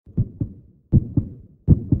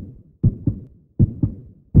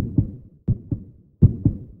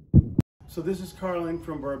So this is Carlin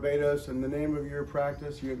from Barbados, and the name of your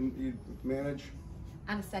practice you manage?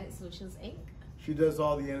 Anesthetic Solutions, Inc. She does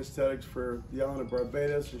all the anesthetics for the island of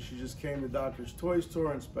Barbados, and she just came to Doctor's Toy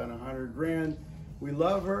Store and spent $100 grand. We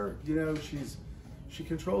love her. You know, she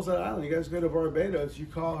controls that island. You guys go to Barbados, you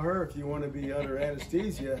call her if you want to be under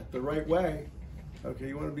anesthesia the right way. Okay,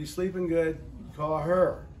 you want to be sleeping good, you call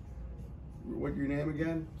her. What's your name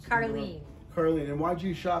again? Carlene. Carlene. And why'd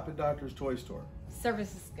you shop at Doctor's Toy Store?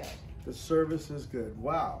 Service is good. The service is good.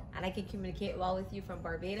 Wow. And I can communicate well with you from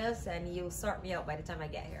Barbados, and you'll sort me out by the time I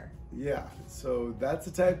get here. Yeah, so that's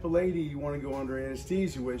the type of lady you want to go under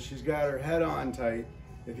anesthesia with. She's got her head on tight,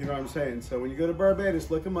 if you know what I'm saying. So when you go to Barbados,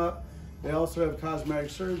 look them up. They also have cosmetic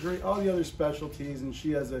surgery, all the other specialties, and she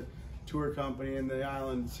has a tour company in the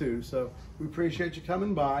island too. So we appreciate you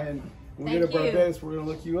coming by, and when we go to Barbados, we're going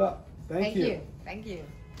to look you up. Thank you. Thank you.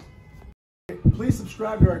 Please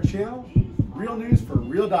subscribe to our channel, Real News for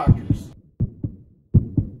Real Doctors.